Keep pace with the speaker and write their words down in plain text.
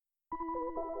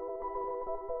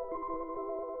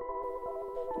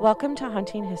Welcome to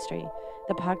Haunting History,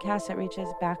 the podcast that reaches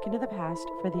back into the past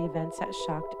for the events that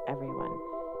shocked everyone.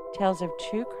 Tales of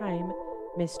true crime,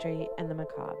 mystery, and the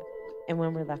macabre. And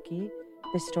when we're lucky,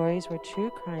 the stories were true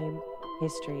crime,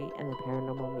 history, and the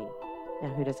paranormal me.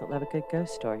 Now, who doesn't love a good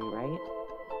ghost story, right?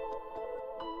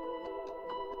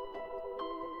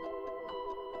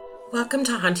 Welcome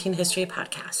to Haunting History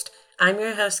Podcast. I'm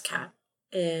your host, Kat,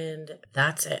 and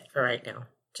that's it for right now.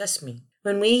 Just me.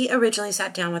 When we originally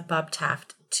sat down with Bob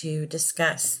Taft to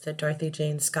discuss the Dorothy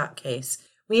Jane Scott case,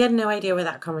 we had no idea where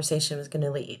that conversation was going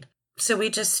to lead. So we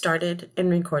just started and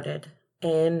recorded,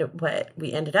 and what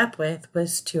we ended up with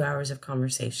was 2 hours of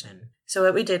conversation. So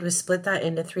what we did was split that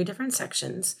into 3 different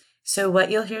sections. So what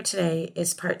you'll hear today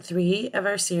is part 3 of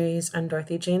our series on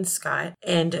Dorothy Jane Scott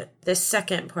and the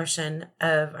second portion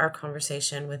of our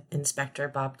conversation with Inspector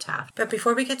Bob Taft. But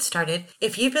before we get started,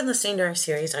 if you've been listening to our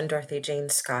series on Dorothy Jane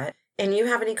Scott and you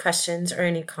have any questions or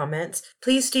any comments,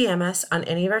 please DM us on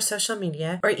any of our social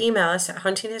media or email us at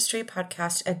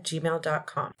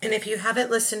hauntinghistorypodcast@gmail.com. And if you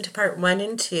haven't listened to part 1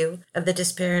 and 2 of the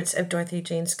disappearance of Dorothy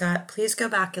Jane Scott, please go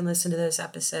back and listen to those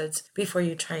episodes before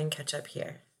you try and catch up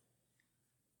here.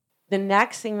 The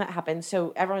next thing that happened,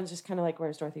 so everyone's just kind of like,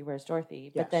 where's Dorothy, where's Dorothy?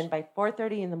 But then by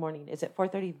 4:30 in the morning, is it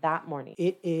 4:30 that morning?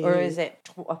 It is. Or is it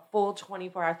a full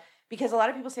 24 hours? Because a lot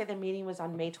of people say the meeting was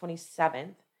on May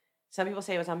 27th. Some people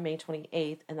say it was on May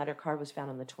 28th and that her car was found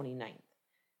on the 29th.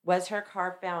 Was her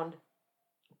car found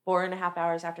 4.5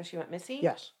 hours after she went missing?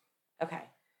 Yes. Okay.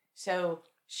 So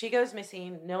she goes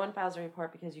missing. No one files a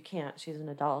report because you can't. She's an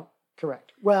adult.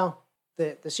 Correct. Well,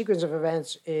 the sequence of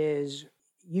events is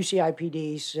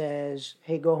UCIPD says,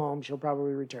 hey, go home. She'll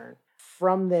probably return.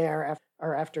 From there,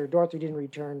 after Dorothy didn't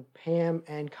return, Pam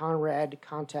and Conrad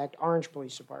contact Orange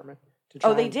Police Department to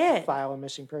try and file a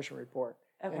missing person report.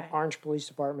 Okay. And Orange Police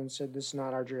Department said, this is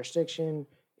not our jurisdiction.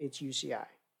 It's UCI.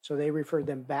 So they referred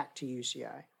them back to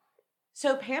UCI.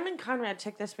 So Pam and Conrad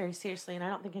took this very seriously, and I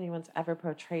don't think anyone's ever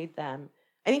portrayed them.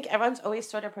 I think everyone's always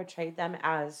sort of portrayed them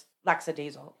as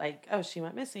lackadaisical. Like, oh, she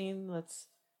went missing. Let's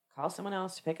call someone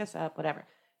else to pick us up, whatever.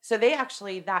 So they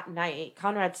actually, that night,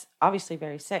 Conrad's obviously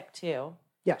very sick too.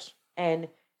 Yes. And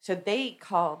so they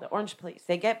call the Orange Police.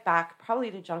 They get back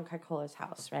probably to John Kaikola's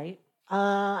house, right?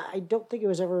 I don't think it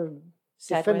was ever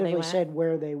definitively said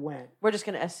where they went. We're just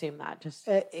going to assume that.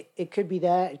 It could be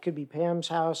that. It could be Pam's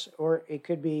house, or it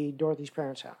could be Dorothy's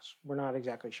parents' house. We're not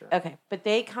exactly sure. Okay. But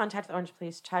they contact the Orange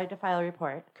Police, tried to file a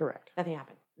report. Correct. Nothing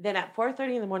happened. Then at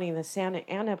 4:30 in the morning, the Santa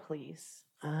Ana Police...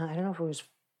 I don't know if it was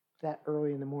that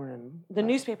early in the morning. The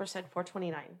newspaper said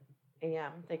 4:29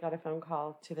 a.m. They got a phone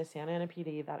call to the Santa Ana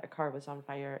PD that a car was on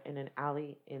fire in an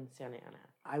alley in Santa Ana.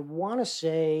 I want to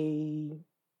say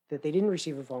that they didn't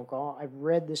receive a phone call. I've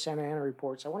read the Santa Ana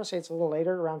reports. I want to say it's a little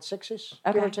later, around 6-ish,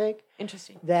 give or take.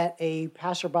 Interesting. That a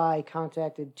passerby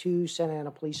contacted 2 Santa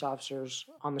Ana police officers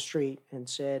on the street and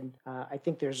said, I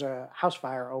think there's a house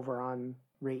fire over on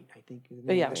Rate, I think the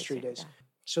name of the street is. Yeah.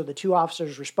 So the 2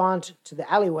 officers respond to the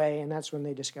alleyway, and that's when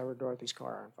they discovered Dorothy's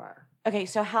car on fire. Okay,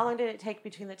 so how long did it take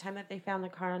between the time that they found the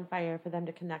car on fire for them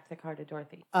to connect the car to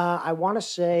Dorothy? I want to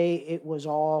say it was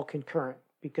all concurrent,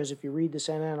 because if you read the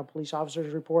Santa Ana police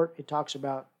officer's report, it talks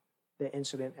about the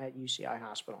incident at UCI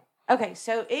Hospital. Okay,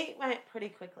 so it went pretty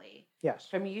quickly. Yes.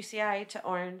 From UCI to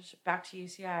Orange, back to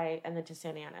UCI, and then to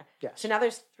Santa Ana. Yes. So now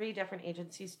there's 3 different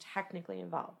agencies technically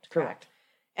involved, correct?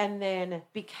 And then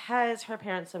because her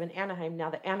parents live in Anaheim, now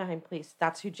the Anaheim police,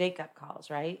 that's who Jacob calls,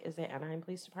 right? Is the Anaheim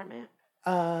Police Department?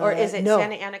 Or is it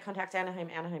Santa Ana contacts Anaheim,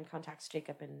 Anaheim contacts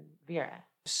Jacob and Vera?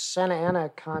 Santa Ana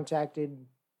contacted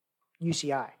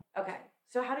UCI. Okay.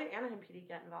 So how did Anaheim PD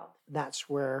get involved? That's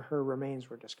where her remains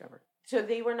were discovered. So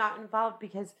they were not involved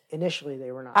because... Initially,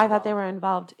 they were not I thought they were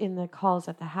involved in the calls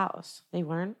at the house. They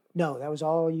weren't? No, that was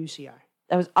all UCI.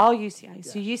 That was all UCI.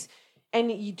 Yes. So and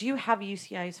you do have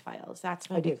UCI's files. That's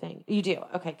my big thing. You do?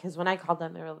 Okay, because when I called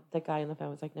them, the guy on the phone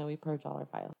was like, no, we purged all our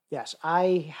files. Yes,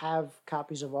 I have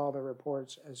copies of all the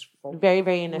reports as very,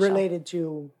 very initial. Related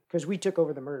to, because we took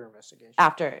over the murder investigation.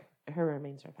 After her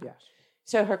remains are found. Yes.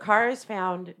 So her car is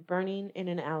found burning in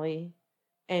an alley,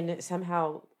 and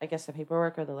somehow, I guess the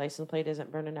paperwork or the license plate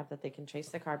isn't burned enough that they can trace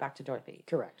the car back to Dorothy.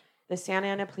 Correct. The Santa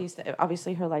Ana police,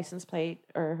 obviously her license plate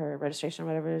or her registration or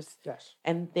whatever it is. Yes.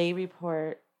 And they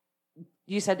report...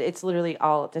 You said it's literally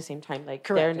all at the same time. Like,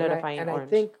 correct. They're notifying Orange. I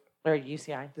think or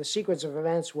UCI. The sequence of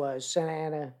events was Santa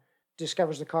Ana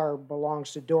discovers the car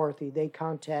belongs to Dorothy. They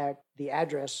contact the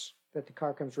address that the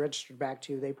car comes registered back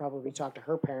to. They probably talk to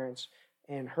her parents,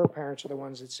 and her parents are the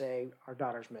ones that say, our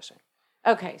daughter's missing.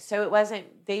 Okay, so it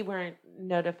wasn't, they weren't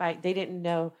notified. They didn't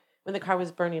know when the car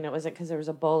was burning, it wasn't because there was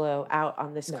a bolo out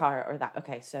on this No. car or that.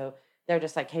 Okay, so they're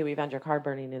just like, hey, we found your car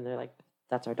burning, and they're like,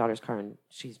 that's our daughter's car, and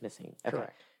she's missing. Okay.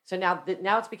 Correct. So now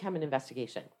it's become an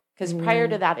investigation. Because prior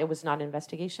to that, it was not an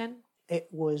investigation. It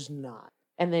was not.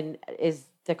 And then is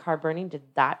the car burning? Did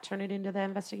that turn it into the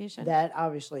investigation? That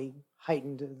obviously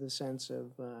heightened the sense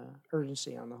of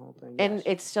urgency on the whole thing. And yes.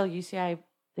 it's still the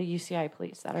UCI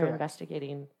police that are Correct.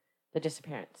 investigating the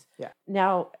disappearance. Yeah.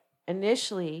 Now,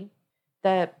 initially,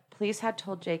 the police had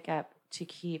told Jacob to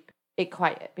keep it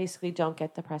quiet. Basically, don't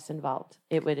get the press involved.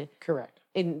 It would, Correct.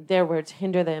 in their words,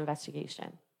 hinder the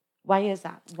investigation. Why is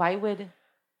that? Why would...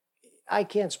 I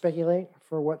can't speculate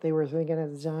for what they were thinking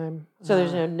at the time. So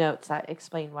there's no notes that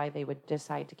explain why they would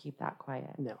decide to keep that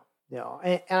quiet. No.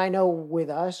 And I know with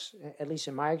us, at least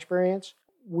in my experience,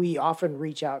 we often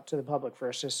reach out to the public for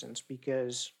assistance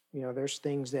because, there's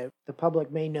things that the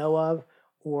public may know of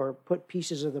or put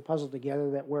pieces of the puzzle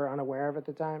together that we're unaware of at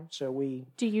the time. So we...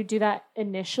 Do you do that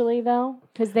initially, though?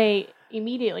 Because they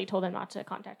immediately told them not to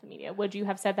contact the media. Would you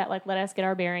have said that, like, let us get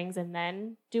our bearings and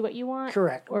then do what you want?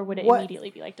 Correct. Or would it immediately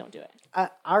be like, don't do it?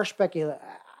 Our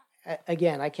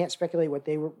again, I can't speculate what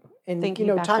they were... And, Thinking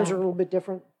back times then. are a little bit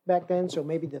different back then, so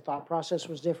maybe the thought process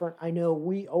was different. I know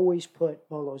we always put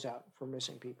bolos out for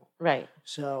missing people. Right.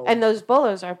 So... And those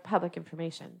bolos are public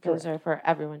information. Those Correct. are for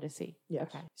everyone to see. Yes.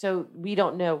 Okay. So we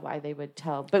don't know why they would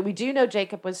tell. But we do know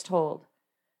Jacob was told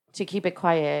to keep it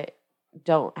quiet.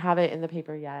 Don't have it in the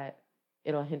paper yet.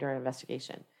 It'll hinder our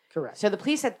investigation. Correct. So the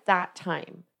police at that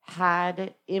time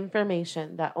had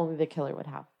information that only the killer would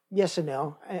have. Yes and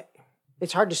no.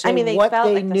 It's hard to say I mean, they what felt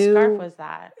they like knew. the scarf was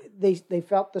that. They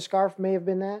felt the scarf may have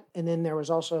been that, and then there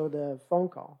was also the phone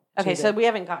call. Okay, So so we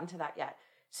haven't gotten to that yet.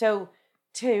 So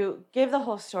to give the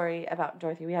whole story about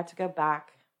Dorothy, we have to go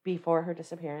back before her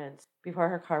disappearance, before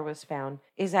her car was found,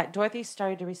 is that Dorothy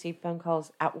started to receive phone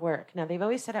calls at work. Now, they've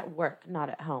always said at work, not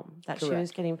at home, that she was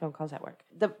Correct. getting phone calls at work.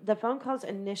 The phone calls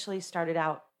initially started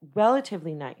out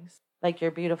relatively nice, like,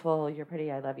 you're beautiful, you're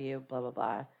pretty, I love you, blah, blah,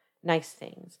 blah. Nice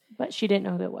things. But she didn't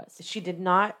know who it was. She did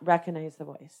not recognize the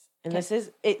voice. And Okay.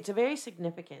 it's very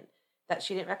significant that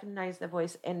she didn't recognize the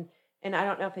voice. And I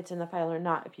don't know if it's in the file or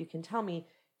not, if you can tell me,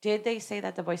 did they say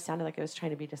that the voice sounded like it was trying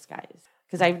to be disguised?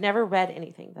 Because I've never read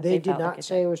anything that they did felt not like it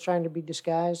say did. it was trying to be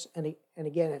disguised, and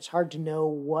again, it's hard to know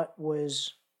what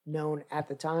was known at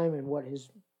the time and what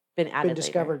has Been added been later.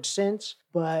 discovered since.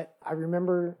 But I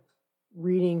remember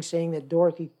reading saying that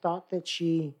Dorothy thought that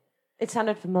It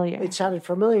sounded familiar. it sounded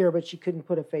familiar, but she couldn't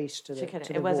put a face to the She couldn't.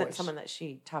 to It the wasn't voice. someone that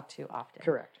she talked to often.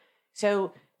 Correct.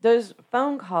 So those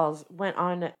phone calls went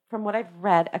on, from what I've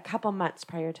read, a couple months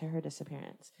prior to her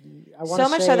disappearance. I wanna So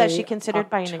much so that say she considered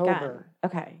buying a gun. October.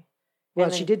 Okay. Well,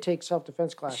 And she then- did take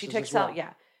self-defense classes. She took as well.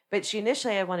 yeah. But she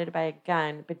initially had wanted to buy a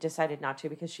gun, but decided not to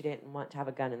because she didn't want to have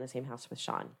a gun in the same house with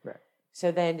Sean. Right.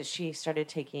 So then she started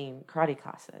taking karate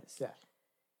classes. Yes.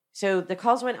 So the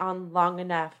calls went on long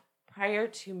enough prior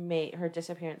to her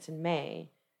disappearance in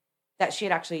May that she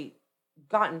had actually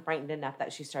gotten frightened enough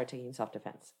that she started taking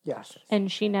self-defense Yes. classes.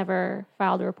 And she never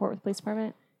filed a report with the police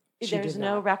department? She There's did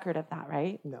no not. record of that,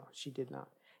 right? No, she did not.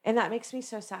 And that makes me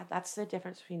so sad. That's the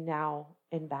difference between now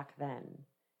and back then.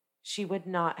 She would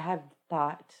not have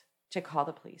thought to call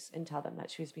the police and tell them that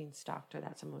she was being stalked or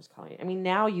that someone was calling. I mean,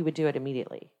 now you would do it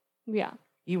immediately. Yeah.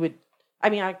 You would, I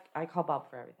mean, I call Bob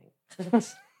for everything.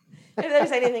 If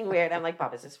there's anything weird, I'm like,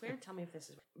 Bob, is this weird? Tell me if this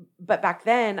is weird. But back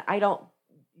then,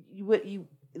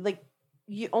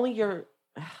 only your,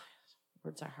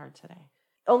 words are hard today.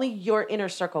 Only your inner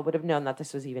circle would have known that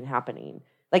this was even happening.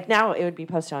 Like now it would be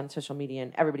posted on social media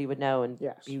and everybody would know and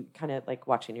Yes. be kind of like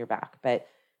watching your back. But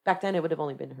back then it would have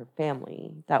only been her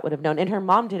family that would have known. And her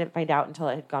mom didn't find out until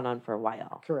it had gone on for a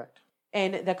while. Correct.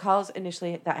 And the calls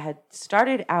initially that had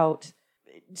started out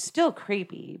still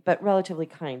creepy, but relatively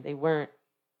kind. They weren't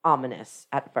ominous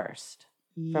at first,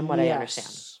 from what I understand.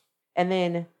 Yes. And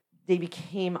then they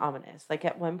became ominous. Like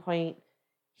at one point,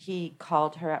 he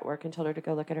called her at work and told her to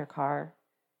go look at her car,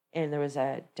 and there was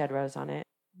a dead rose on it.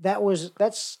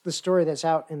 That's the story that's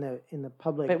out in the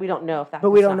public. But we don't know if that. But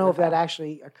we was don't not know if that file.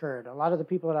 actually occurred. A lot of the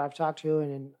people that I've talked to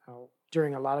and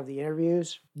during a lot of the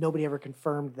interviews, nobody ever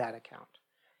confirmed that account.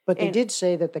 But they And- did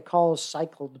say that the calls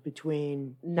cycled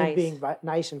between Nice. him being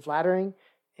nice and flattering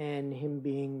and him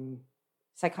being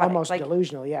Psychotic. almost like,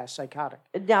 delusional. Yeah, psychotic.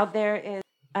 Now there is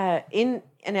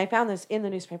and I found this in the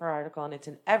newspaper article, and it's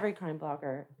in every crime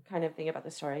blogger kind of thing about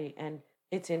the story, and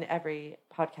it's in every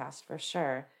podcast for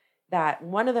sure. That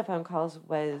one of the phone calls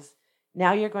was,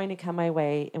 "Now you're going to come my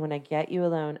way, and when I get you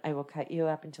alone, I will cut you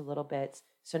up into little bits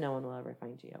so no one will ever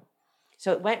find you."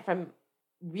 So it went from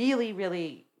really,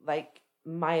 really like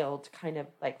mild, kind of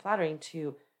like flattering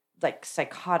to like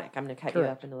psychotic. I'm going to cut you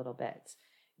Correct. up into little bits.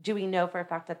 Do we know for a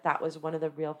fact that that was one of the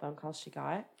real phone calls she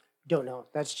got? Don't know.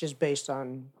 That's just based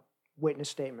on witness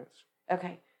statements.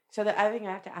 Okay. So the other thing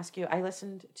I have to ask you, I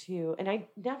listened to, and I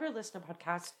never listen to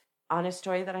podcasts on a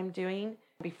story that I'm doing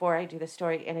before I do the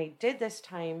story. And I did this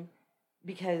time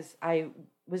because I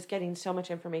was getting so much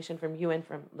information from you and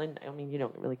from Lynn. I mean, you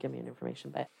don't really give me any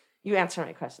information, but you answer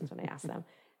my questions when I ask them.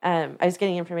 I was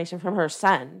getting information from her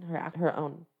son, her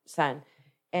own son,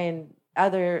 and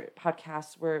other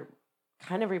podcasts were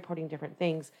kind of reporting different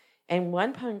things. And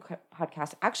one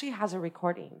podcast actually has a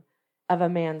recording of a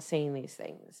man saying these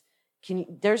things.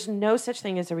 There's no such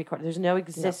thing as a recording. There's no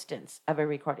existence of a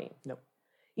recording. No.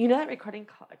 You know that recording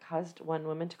caused one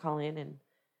woman to call in and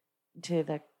to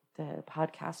the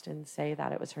podcast and say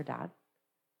that it was her dad,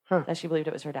 that she believed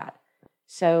it was her dad.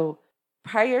 So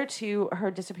prior to her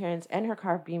disappearance and her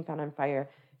car being found on fire,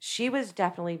 she was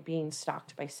definitely being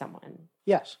stalked by someone.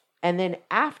 Yes. And then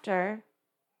after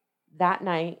that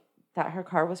night that her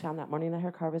car was found, that morning that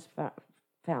her car was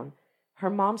found, her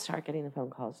mom started getting the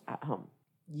phone calls at home.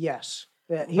 Yes.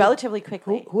 Relatively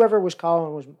quickly. Whoever was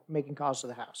calling was making calls to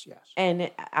the house, yes.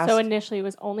 And so initially it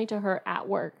was only to her at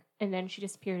work, and then she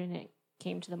disappeared, and it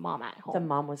came to the mom at home. The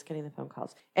mom was getting the phone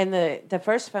calls. And the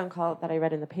first phone call that I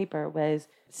read in the paper was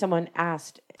someone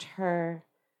asked her,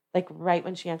 like right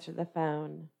when she answered the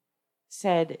phone,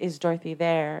 said, "Is Dorothy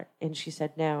there?" And she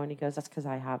said no. And he goes, "That's because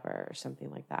I have her," or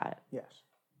something like that. Yes.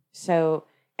 So,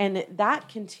 and that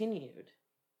continued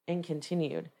and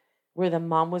continued, where the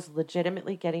mom was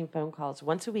legitimately getting phone calls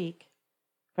once a week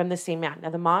from the same man. Now,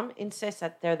 the mom insists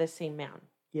that they're the same man.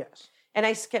 Yes. And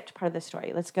I skipped part of the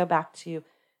story. Let's go back to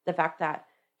the fact that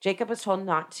Jacob was told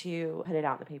not to put it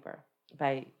out in the paper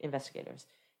by investigators.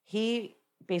 He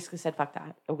basically said, fuck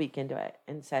that, a week into it,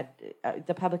 and said,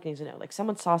 the public needs to know. Like,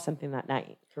 someone saw something that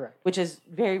night. Correct. Which is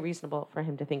very reasonable for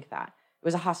him to think that. It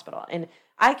was a hospital. And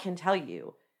I can tell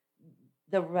you,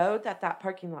 the road that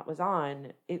parking lot was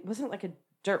on, it wasn't like a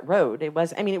dirt road. It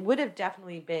was, I mean, it would have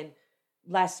definitely been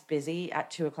less busy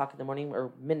at 2:00 in the morning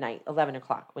or midnight, 11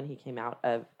 o'clock when he came out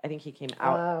of, I think he came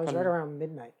out. It was right around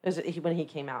midnight. It was when he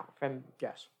came out from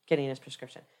Yes. getting his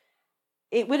prescription.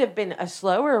 It would have been a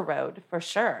slower road for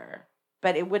sure,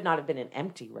 but it would not have been an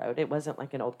empty road. It wasn't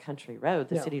like an old country road.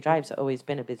 The city drive's always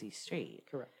been a busy street.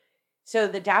 Correct. So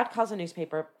the dad calls a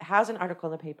newspaper, has an article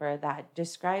in the paper that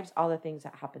describes all the things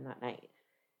that happened that night.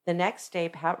 The next day,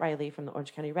 Pat Riley from the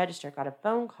Orange County Register got a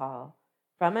phone call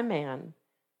from a man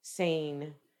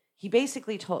saying, he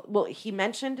basically he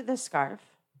mentioned the scarf,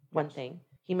 one thing.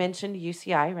 He mentioned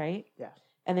UCI, right? Yes.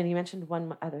 And then he mentioned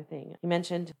one other thing. He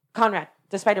mentioned Conrad,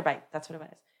 the spider bite. That's what it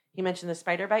was. He mentioned the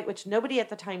spider bite, which nobody at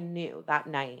the time knew that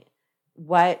night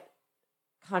what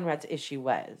Conrad's issue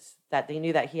was. That they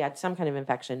knew that he had some kind of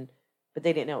infection, but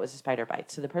they didn't know it was a spider bite.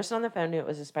 So the person on the phone knew it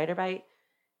was a spider bite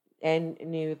and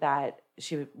knew that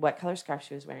what color scarf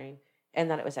she was wearing,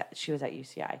 and that she was at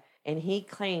UCI. And he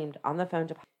claimed on the phone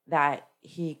that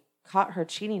he caught her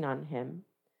cheating on him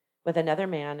with another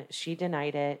man. She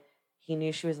denied it. He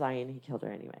knew she was lying. He killed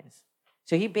her anyways.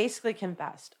 So he basically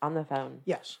confessed on the phone.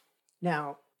 Yes.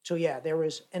 Now, so yeah, there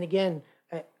was, and again,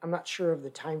 I'm not sure of the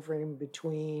time frame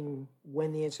between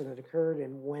when the incident occurred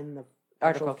and when the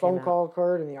actual phone call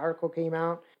occurred and the article came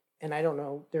out. And I don't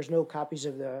know, there's no copies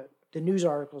of the news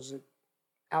articles that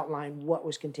outline what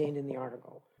was contained in the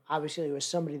article. Obviously, it was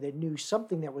somebody that knew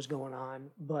something that was going on,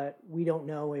 but we don't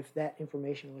know if that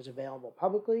information was available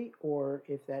publicly or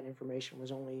if that information was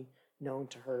only known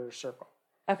to her circle.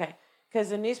 Okay, because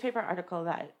the newspaper article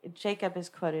that Jacob is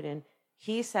quoted in,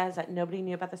 he says that nobody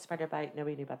knew about the spider bite,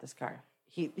 nobody knew about the scarf.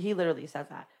 He literally says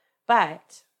that.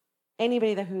 But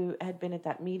anybody who had been at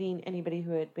that meeting, anybody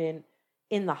who had been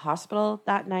in the hospital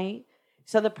that night,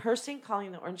 so the person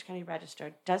calling the Orange County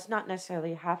Register does not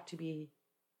necessarily have to be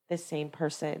the same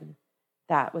person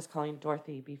that was calling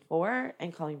Dorothy before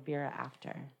and calling Vera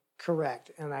after.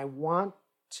 Correct. And I want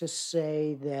to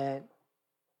say that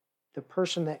the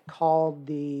person that called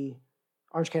the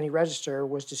Orange County Register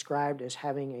was described as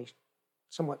having a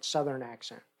somewhat Southern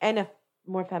accent. And a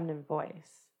more feminine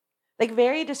voice. Like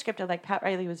very descriptive, like Pat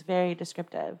Riley was very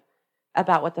descriptive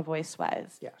about what the voice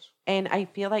was. Yes. And I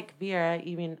feel like Vera,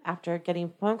 even after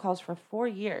getting phone calls for 4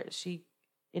 years, she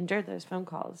endured those phone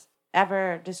calls,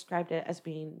 ever described it as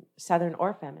being Southern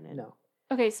or feminine. No.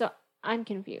 Okay, so I'm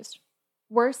confused.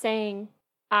 We're saying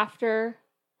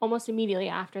almost immediately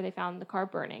after they found the car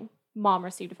burning, Mom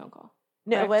received a phone call.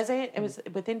 No, correct? it wasn't. It was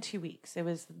within 2 weeks. It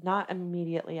was not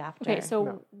immediately after. Okay, so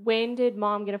No. when did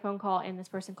Mom get a phone call and this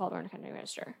person called Orange County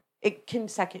Register? it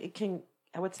can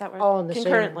what's that word? All in the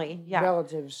Concurrently, same yeah.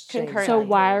 relatives. same Concurrently. So time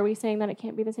why frame. are we saying that it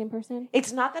can't be the same person?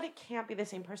 It's not that it can't be the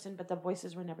same person, but the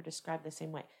voices were never described the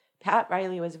same way. Pat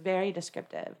Riley was very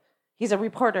descriptive. He's a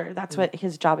reporter. That's what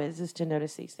his job is to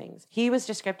notice these things. He was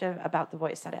descriptive about the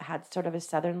voice, that it had sort of a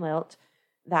southern lilt,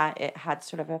 that it had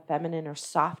sort of a feminine or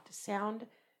soft sound,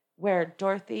 where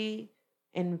Dorothy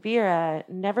and Vera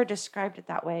never described it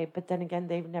that way. But then again,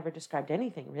 they've never described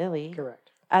anything really,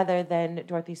 Correct. other than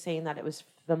Dorothy saying that it was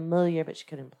familiar, but she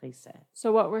couldn't place it.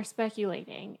 So what we're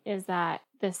speculating is that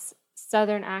this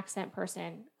southern accent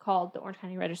person called the Orange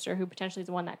County Register, who potentially is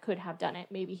the one that could have done it,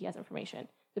 maybe he has information.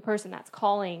 The person that's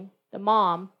calling the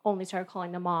mom only started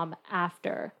calling the mom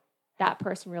after that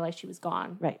person realized she was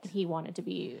gone. Right. And he wanted to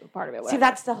be a part of it. See, Whatever.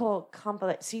 that's the whole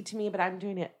complex. See, to me, but I'm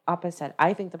doing it opposite.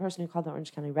 I think the person who called the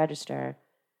Orange County Register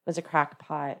was a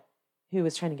crackpot who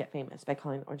was trying to get famous by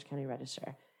calling the Orange County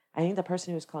Register. I think the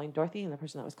person who was calling Dorothy and the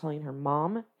person that was calling her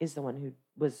mom is the one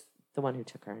who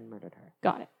took her and murdered her.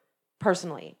 Got it.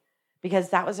 Personally, because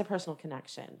that was a personal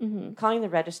connection. Mm-hmm. Calling the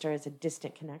register is a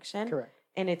distant connection. Correct.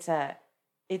 And it's a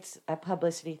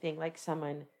publicity thing, like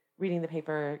someone reading the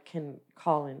paper can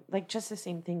call in, like just the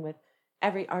same thing with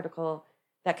every article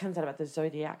that comes out about the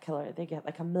Zodiac killer. They get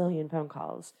like 1 million phone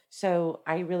calls. So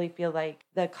I really feel like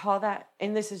the call that,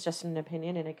 and this is just an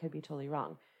opinion and it could be totally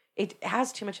wrong, it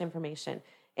has too much information.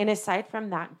 And aside from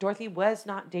that, Dorothy was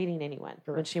not dating anyone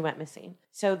when Correct. she went missing.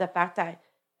 So the fact that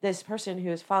this person who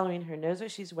is following her knows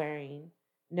what she's wearing,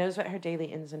 knows what her daily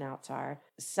ins and outs are,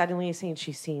 suddenly is saying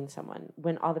she's seen someone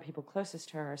when all the people closest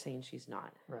to her are saying she's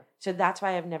not. Right. So that's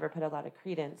why I've never put a lot of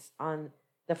credence on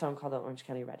the phone call to the Orange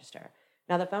County Register.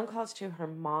 Now, the phone calls to her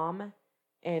mom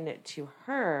and to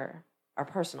her are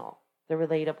personal. They're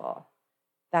relatable.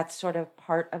 That's sort of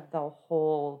part of the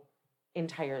whole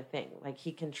entire thing. Like,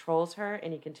 he controls her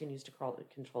and he continues to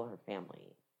control her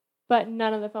family. But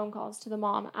none of the phone calls to the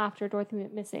mom after Dorothy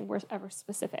went missing were ever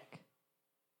specific.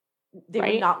 They were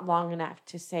Right? not long enough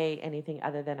to say anything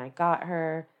other than I got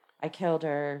her, I killed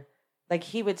her. Like,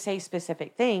 he would say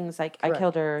specific things like I Correct.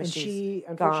 killed her. And she's she,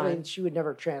 unfortunately, gone. she would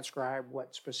never transcribe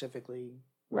what specifically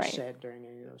was Right. said during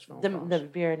any of those phone The calls.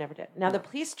 Bureau never did. Now, the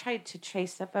police tried to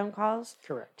trace the phone calls.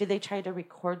 Correct. Did they try to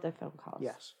record the phone calls?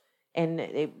 Yes. And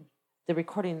the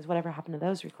recordings, whatever happened to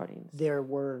those recordings? There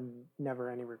were never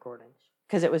any recordings.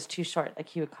 Because it was too short. Like,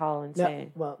 he would call and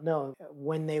say, No.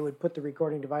 When they would put the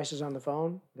recording devices on the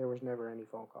phone, there was never any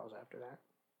phone calls after that.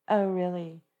 oh,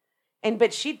 really?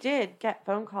 But she did get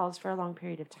phone calls for a long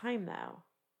period of time, though.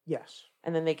 Yes.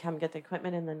 And then they come get the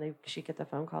equipment, and then she'd get the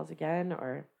phone calls again,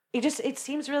 or it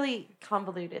seems really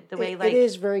convoluted the way It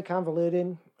is very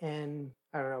convoluted, and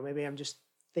I don't know, maybe I'm just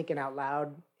thinking out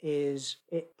loud.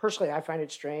 Personally, I find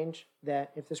it strange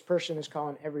that if this person is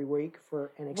calling every week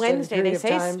for an extended Wednesday. period They of say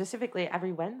time, specifically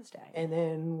every Wednesday, and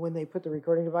then when they put the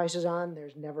recording devices on,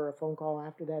 there's never a phone call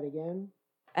after that again.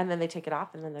 and then they take it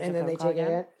off, and then there's And a then phone they call take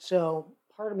again. it. So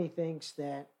part of me thinks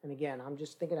that, and again, I'm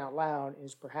just thinking out loud,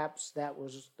 is perhaps that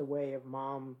was the way of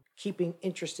mom keeping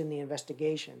interest in the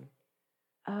investigation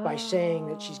by saying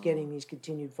that she's getting these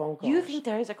continued phone calls. You think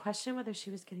there is a question whether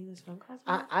she was getting those phone calls?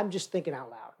 I'm just thinking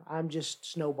out loud. I'm just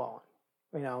snowballing.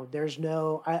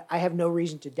 I have no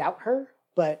reason to doubt her,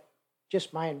 but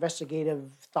just my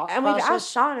investigative thought And we've process.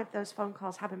 asked Sean if those phone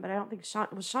calls happened, but I don't think Sean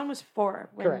was 4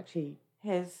 when Correct. He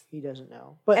his doesn't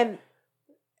know. But and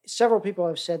several people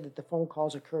have said that the phone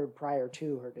calls occurred prior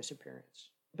to her disappearance.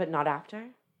 but not after.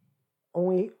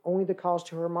 Only the calls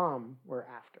to her mom were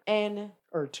after, And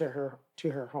or to her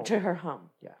home. to her home.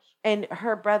 Yes. And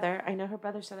her brother, I know her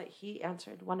brother said that he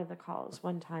answered one of the calls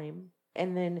one time.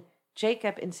 And then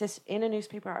Jacob insists in a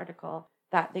newspaper article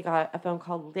that they got a phone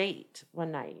call late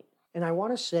one night. And I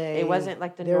want to say It wasn't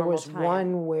like the there normal was time.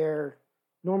 one where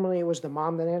normally it was the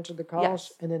mom that answered the calls,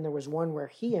 Yes. and then there was one where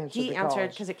he answered He the answered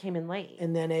calls. because it came in late.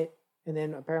 And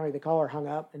then apparently the caller hung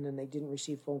up, and then they didn't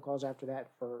receive phone calls after that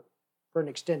for an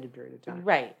extended period of time.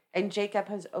 Right. And Jacob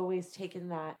has always taken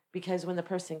that because when the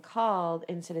person called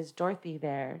and said, "Is Dorothy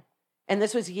there?" And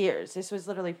this was years. This was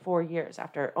literally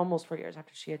almost 4 years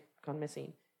after she had gone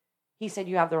missing. He said,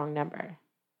 "You have the wrong number."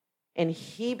 And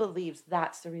he believes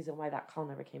that's the reason why that call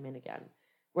never came in again.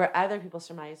 Where other people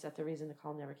surmise that the reason the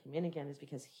call never came in again is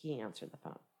because he answered the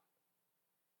phone.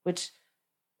 Which,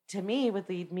 to me, would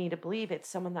lead me to believe it's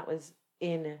someone that was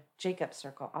in Jacob's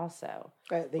circle also.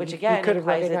 Which again he could have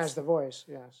implies recognized it's- the voice.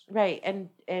 Yes. Right.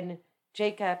 And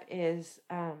Jacob is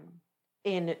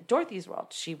in Dorothy's world.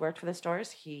 She worked for the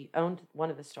stores. He owned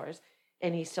one of the stores,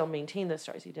 and he still maintained the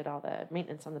stores. He did all the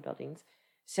maintenance on the buildings.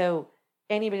 So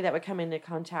anybody that would come into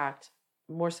contact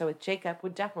more so with Jacob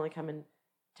would definitely come in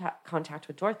contact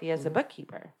with Dorothy as the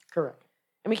bookkeeper. Correct.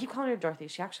 and we keep calling her Dorothy.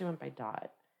 She actually went by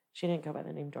Dot. She didn't go by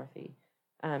the name Dorothy.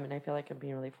 And I feel like I'm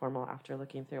being really formal after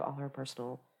looking through all her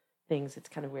personal things. It's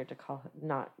kind of weird to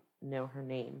not know her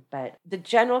name. But the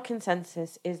general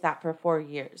consensus is that for 4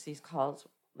 years, these calls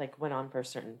like went on for a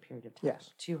certain period of time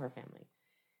to her family.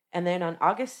 And then on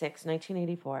August 6,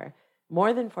 1984,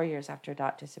 more than 4 years after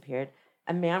Dot disappeared,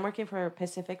 a man working for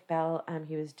Pacific Bell,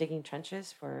 he was digging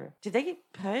trenches for... Did they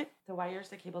put the wires,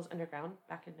 the cables underground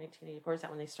back in 1984? Is that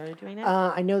when they started doing it?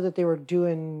 I know that they were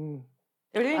doing...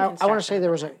 They were doing I want to say construction there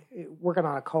at was the time. working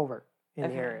on a culvert in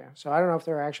the area. So I don't know if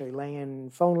they were actually laying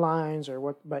phone lines or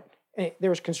what, but there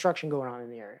was construction going on in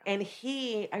the area. And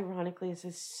he, ironically, this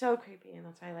is so creepy, and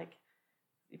that's why, like,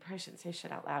 you probably shouldn't say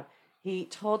shit out loud. He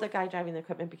told the guy driving the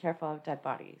equipment, be careful of dead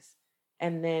bodies.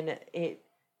 And then it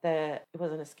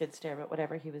wasn't a skid steer, but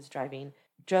whatever he was driving,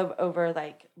 drove over,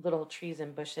 like, little trees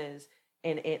and bushes,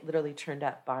 and it literally turned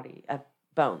up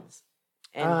bones.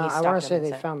 And he I want to say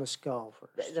they said, found the skull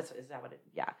first. Is that what it?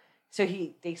 Yeah. So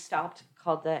they stopped,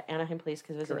 called the Anaheim police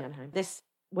because it was in Anaheim. This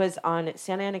was on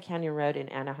Santa Ana Canyon Road in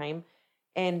Anaheim,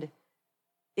 and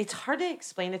it's hard to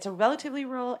explain. It's a relatively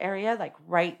rural area. Like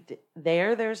right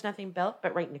there's nothing built,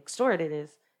 but right next door it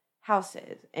is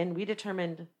houses, and we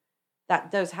determined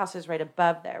that those houses right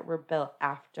above there were built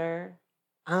after.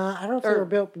 I don't know if they were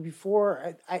built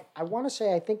before. I want to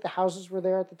say I think the houses were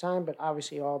there at the time, but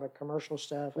obviously all the commercial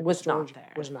stuff like was not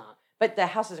there. Was not. But the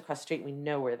houses across the street we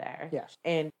know were there. Yes.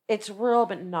 And it's rural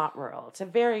but not rural. It's a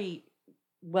very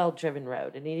well-driven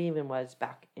road, and it even was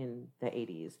back in the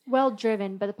 80s.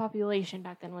 Well-driven, but the population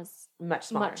back then was much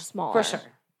smaller. Much smaller. For sure.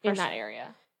 That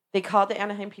area. They called the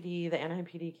Anaheim PD. The Anaheim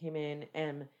PD came in,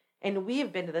 and we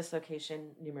have been to this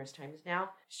location numerous times now.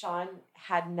 Sean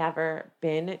had never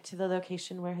been to the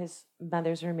location where his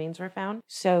mother's remains were found.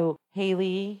 So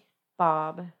Haley,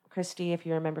 Bob, Christy, if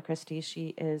you remember Christy, she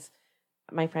is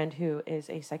my friend who is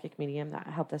a psychic medium that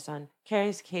helped us on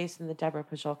Carrie's case and the Deborah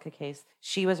Pajolka case.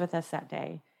 She was with us that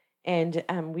day. And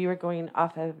we were going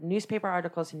off of newspaper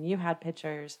articles, and you had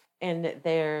pictures. And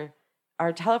there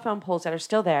are telephone poles that are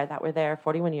still there that were there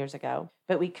 41 years ago.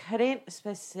 But we couldn't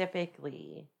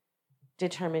specifically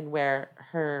determine where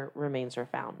her remains were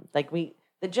found. Like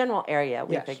the general area,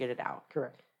 we figured it out.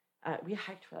 Correct. We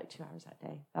hiked for like 2 hours that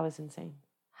day. That was insane.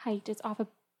 Hiked. It's off a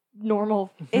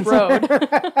normal road.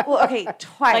 Well, okay,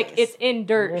 twice. Like it's in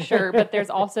dirt, sure, but there's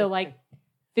also like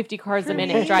 50 cars a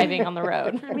minute driving on the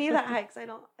road. For me, that hikes, it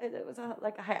was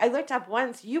like a hike. I looked up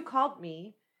once. You called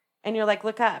me. And you're like,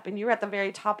 look up. And you were at the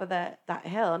very top of that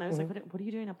hill. And I was like, what are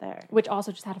you doing up there? Which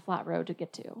also just had a flat road to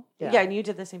get to. Yeah, and you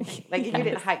did the same thing. Like, Yes. you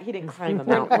didn't hike. He didn't climb a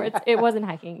mountain. It wasn't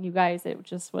hiking, you guys. It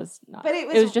just was not. But it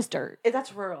was just dirt.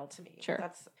 That's rural to me. Sure.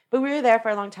 But we were there for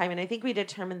a long time. And I think we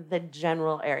determined the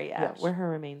general area where her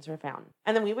remains were found.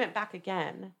 And then we went back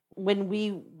again. When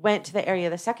we went to the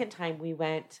area the second time, we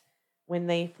went when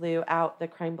they flew out the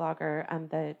crime blogger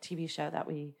the TV show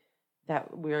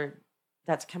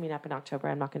that's coming up in October.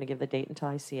 I'm not going to give the date until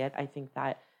I see it. I think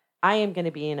that I am going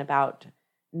to be in about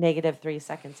 -3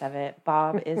 seconds of it.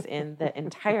 Bob is in the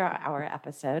entire hour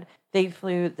episode. They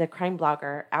flew the crime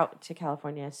blogger out to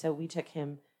California, so we took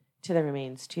him to the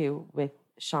remains too with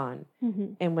Sean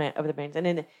and went over the remains. And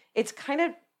then it's kind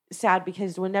of sad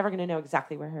because we're never going to know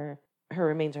exactly where her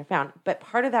remains are found. But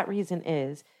part of that reason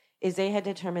is they had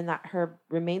determined that her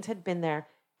remains had been there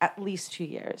at least 2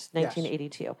 years,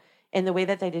 1982. Yes. And the way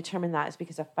that they determined that is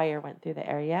because a fire went through the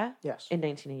area in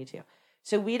 1982.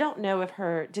 So we don't know if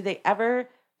did they ever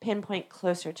pinpoint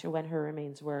closer to when her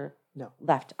remains were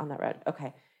left on that road?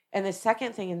 Okay. And the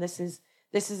second thing, and this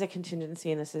is a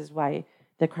contingency, and this is why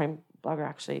the crime blogger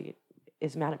actually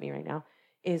is mad at me right now,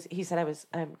 is he said I was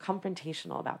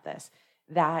confrontational about this,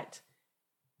 that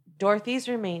Dorothy's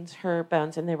remains, her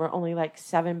bones, and there were only like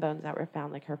 7 bones that were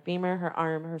found, like her femur, her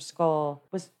arm, her skull,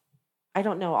 I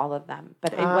don't know all of them,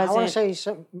 but it wasn't. I want to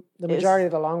say the majority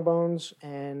of the long bones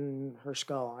and her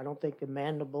skull. I don't think the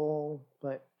mandible,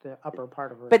 but the upper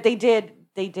part of her. But they did.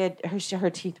 Her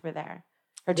teeth were there.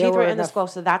 Her teeth were in the skull,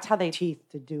 so that's how they teeth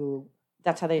to do.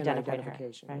 That's how they identified her.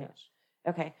 Right? Yes.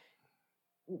 Okay.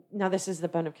 Now this is the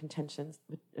bone of contention,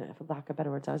 for lack of better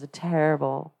words. That was a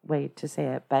terrible way to say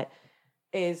it, but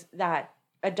is that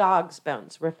a dog's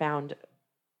bones were found.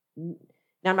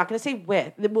 Now, I'm not going to say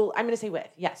with. Well, I'm going to say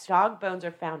with. Yes, dog bones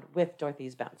are found with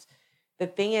Dorothy's bones. The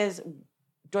thing is,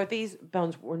 Dorothy's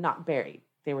bones were not buried.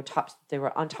 They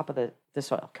were on top of the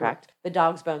soil, correct? The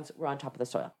dog's bones were on top of the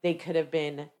soil. They could have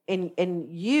been, and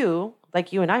you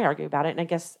and I argue about it, and I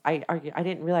guess I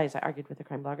didn't realize I argued with the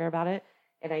crime blogger about it,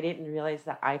 and I didn't realize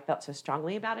that I felt so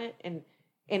strongly about it. And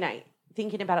I,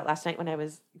 thinking about it last night when I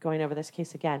was going over this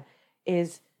case again,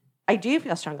 is I do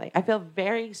feel strongly. I feel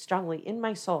very strongly in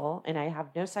my soul, and I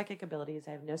have no psychic abilities.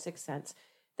 I have no sixth sense,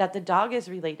 that the dog is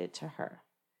related to her.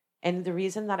 And the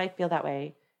reason that I feel that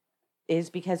way is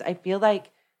because I feel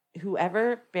like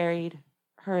whoever buried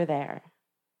her there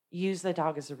used the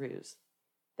dog as a ruse.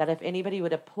 That if anybody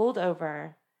would have pulled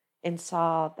over and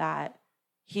saw that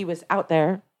he was out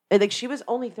there, like she was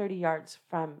only 30 yards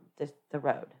from the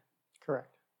road.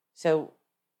 Correct. So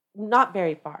not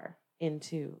very far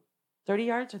into 30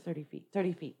 yards or 30 feet?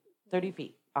 30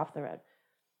 feet off the road,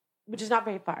 which is not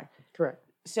very far. Correct.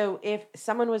 So if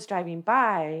someone was driving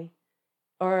by,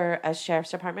 or a sheriff's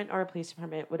department or a police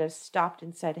department would have stopped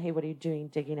and said, hey, what are you doing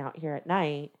digging out here at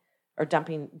night or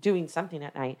doing something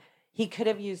at night? He could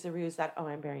have used the ruse that, oh,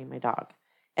 I'm burying my dog.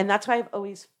 And that's why I've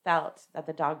always felt that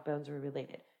the dog bones were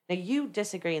related. Now, you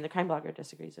disagree, and the crime blogger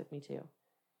disagrees with me too,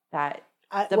 that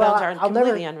the bones are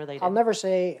completely unrelated. I'll never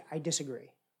say I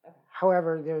disagree. Okay.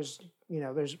 However,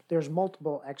 there's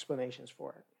multiple explanations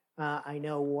for it. I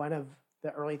know one of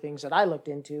the early things that I looked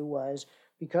into was,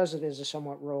 because it is a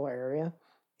somewhat rural area,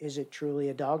 is it truly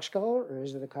a dog skull or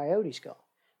is it a coyote skull?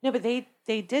 No, but they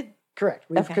did. Correct.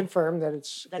 We've confirmed that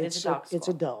it's a dog skull. It's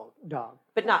a dog.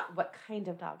 But not what kind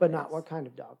of dog. But not what kind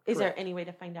of dog. Is there any way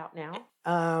to find out now?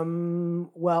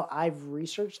 Well, I've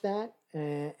researched that,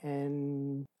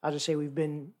 and I'll just say we've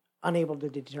been unable to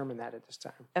determine that at this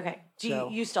time. Okay.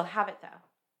 You still have it, though?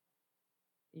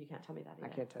 You can't tell me that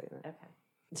either. I can't tell you that. Okay.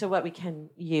 So what we can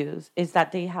use is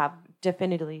that they have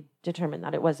definitively determined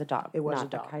that it was a dog. It was not a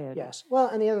dog. Coyote. Yes. Well,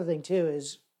 and the other thing too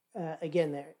is,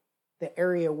 again, the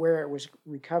area where it was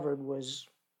recovered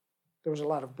there was a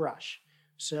lot of brush.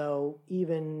 So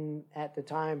even at the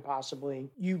time, possibly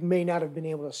you may not have been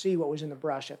able to see what was in the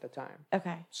brush at the time.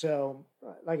 Okay. So,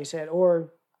 like I said,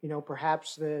 or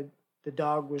perhaps the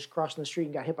dog was crossing the street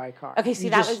and got hit by a car. Okay, see,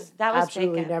 that was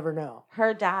absolutely Jacob. Never know.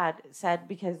 Her dad said,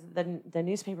 because the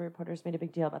newspaper reporters made a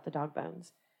big deal about the dog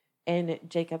bones, and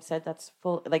Jacob said that's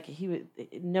full, like he would,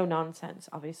 no nonsense,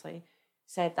 obviously,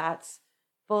 said that's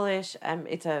foolish.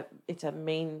 It's a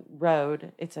main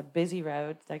road. It's a busy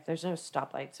road. Like there's no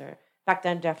stoplights, or back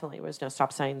then definitely was no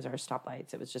stop signs or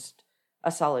stoplights. It was just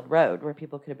a solid road where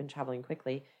people could have been traveling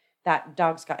quickly. That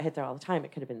dogs got hit there all the time.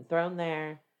 It could have been thrown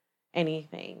there,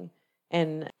 anything.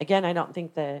 And again, I don't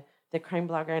think the crime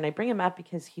blogger, and I bring him up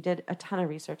because he did a ton of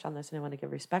research on this, and I want to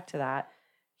give respect to that.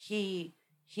 He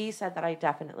said that I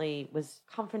definitely was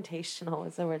confrontational,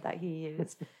 is the word that he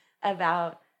used,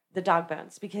 about the dog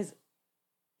bones, because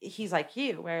he's like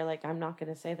you, where like, I'm not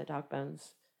going to say the dog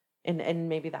bones, and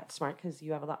maybe that's smart because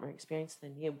you have a lot more experience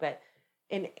than you. But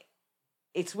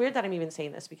it's weird that I'm even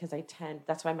saying this, because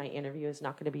that's why my interview is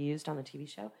not going to be used on the TV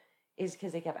show, is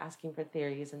because they kept asking for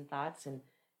theories and thoughts, and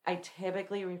I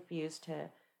typically refuse to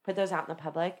put those out in the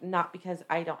public, not because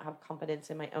I don't have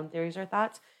confidence in my own theories or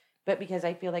thoughts, but because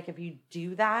I feel like if you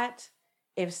do that,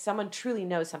 if someone truly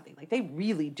knows something, like they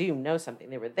really do know something,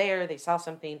 they were there, they saw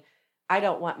something, I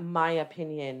don't want my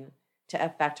opinion to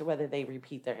affect whether they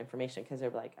repeat their information, because they're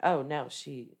like, oh no,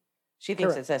 she thinks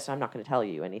Correct. it's this, so I'm not going to tell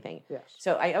you anything. Yes.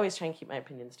 So I always try and keep my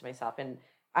opinions to myself. And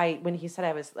when he said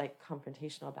I was like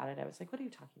confrontational about it, I was like, what are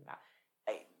you talking about?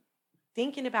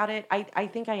 Thinking about it, I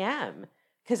think I am,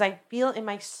 because I feel in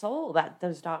my soul that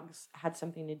those dogs had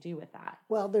something to do with that.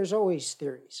 Well, there's always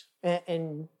theories,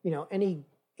 and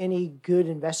any good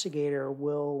investigator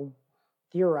will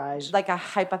theorize Like a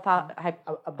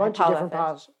bunch of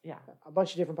different yeah, a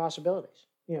bunch of different possibilities.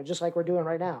 Just like we're doing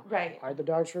right now. right. Are the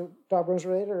dog bones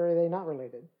related, or are they not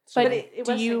related? But it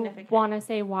do was you significant. want to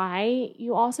say why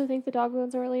you also think the dog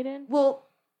bones are related? Well,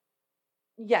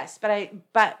 yes, but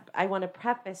I want to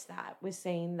preface that with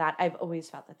saying that I've always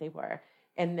felt that they were,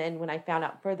 and then when I found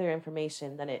out further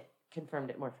information, then it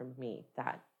confirmed it more for me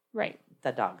that Right.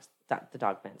 the dog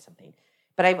meant something.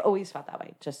 But I've always felt that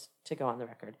way, just to go on the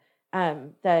record.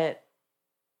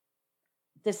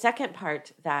 The second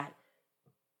part that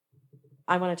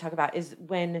I want to talk about is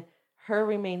when her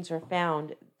remains were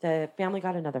found, the family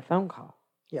got another phone call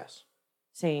Yes.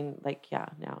 saying, like, yeah,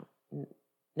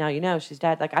 now she's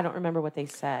dead. Like, I don't remember what they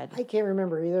said. I can't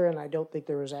remember either, and I don't think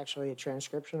there was actually a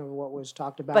transcription of what was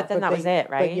talked about. But then that was it,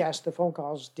 right? But yes, the phone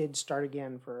calls did start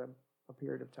again for a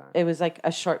period of time. It was like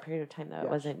a short period of time, though.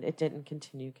 Yes. It didn't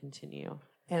continue.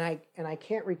 And I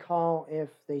can't recall if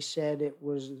they said it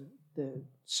was the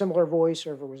similar voice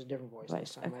or if it was a different voice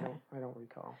this time. Okay. I don't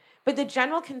recall. But the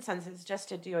general consensus, just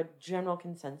to do a general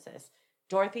consensus,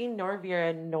 Dorothy nor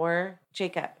Vera nor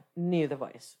Jacob knew the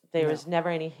voice. There was never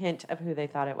any hint of who they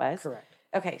thought it was. Correct.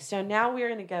 Okay, so now we're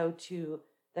going to go to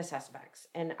the suspects.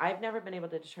 And I've never been able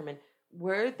to determine,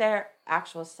 were there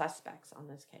actual suspects on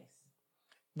this case?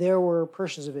 There were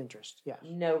persons of interest, yes.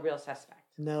 No real suspect.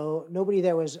 No, nobody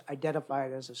that was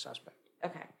identified as a suspect.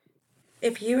 Okay.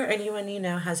 If you or anyone you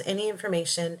know has any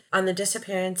information on the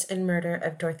disappearance and murder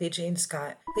of Dorothy Jane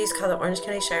Scott, please call the Orange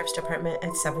County Sheriff's Department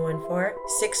at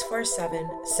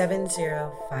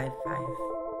 714-647-7055.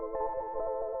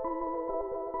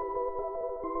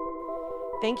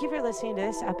 Thank you for listening to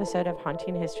this episode of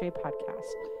Haunting History Podcast.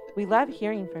 We love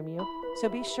hearing from you, so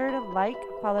be sure to like,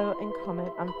 follow, and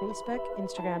comment on Facebook,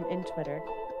 Instagram, and Twitter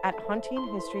at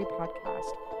Haunting History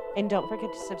Podcast. And don't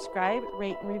forget to subscribe,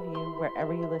 rate, and review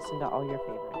wherever you listen to all your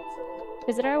favorites.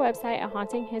 Visit our website at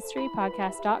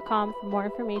hauntinghistorypodcast.com for more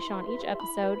information on each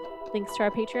episode, links to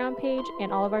our Patreon page,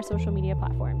 and all of our social media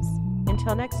platforms.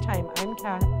 Until next time, I'm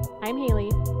Kat. I'm Haley.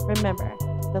 Remember,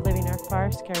 the living are far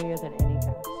scarier than any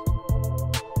ghost.